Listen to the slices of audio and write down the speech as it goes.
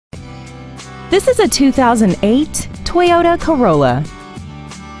This is a 2008 Toyota Corolla.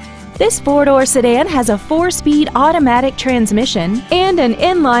 This four-door sedan has a 4-speed automatic transmission and an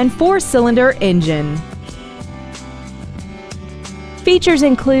inline 4-cylinder engine. Features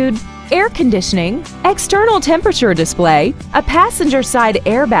include air conditioning, external temperature display, a passenger side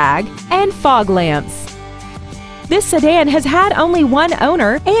airbag, and fog lamps. This sedan has had only one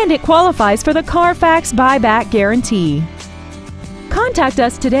owner and it qualifies for the Carfax buyback guarantee. Contact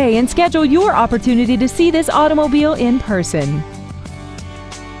us today and schedule your opportunity to see this automobile in person.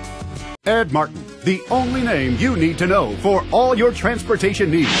 Ed Martin, the only name you need to know for all your transportation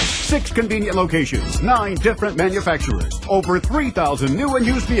needs. 6 convenient locations, 9 different manufacturers, over 3,000 new and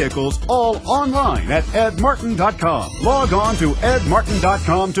used vehicles, all online at edmartin.com. Log on to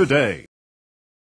edmartin.com today.